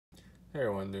Hey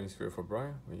everyone, doing this video for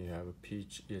Brian. We have a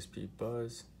Peach ESP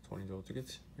Buzz, 20 total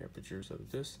tickets. We have pictures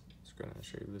of this. Just gonna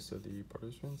show you a list of the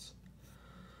participants,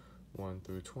 1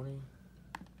 through 20.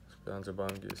 Down to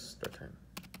bottom is start time.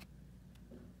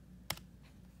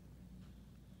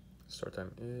 Start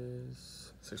time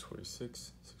is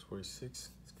 6:46. 6:46.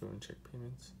 Let's go and check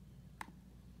payments.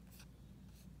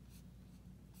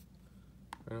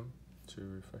 Item, 2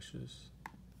 refreshes.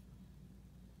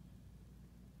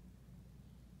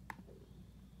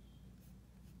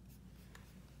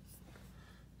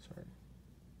 Sorry.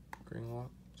 Green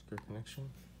lock, secure connection.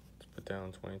 Let's put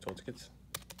down 20 total tickets.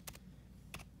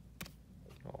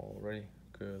 Alrighty,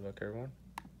 good luck everyone.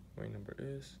 Winning number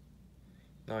is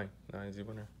 9. 9 is the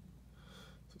winner.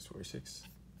 6:46.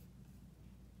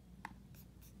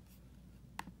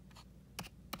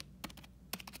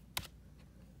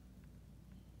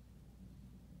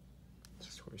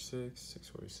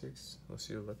 6:46. Let's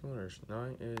see the lucky winners.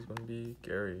 9 is going to be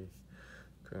Gary.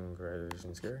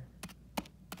 Congratulations, Gary.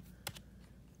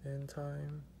 And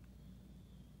time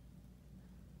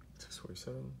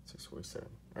 6:47. 6:47.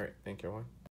 All right, thank you, everyone.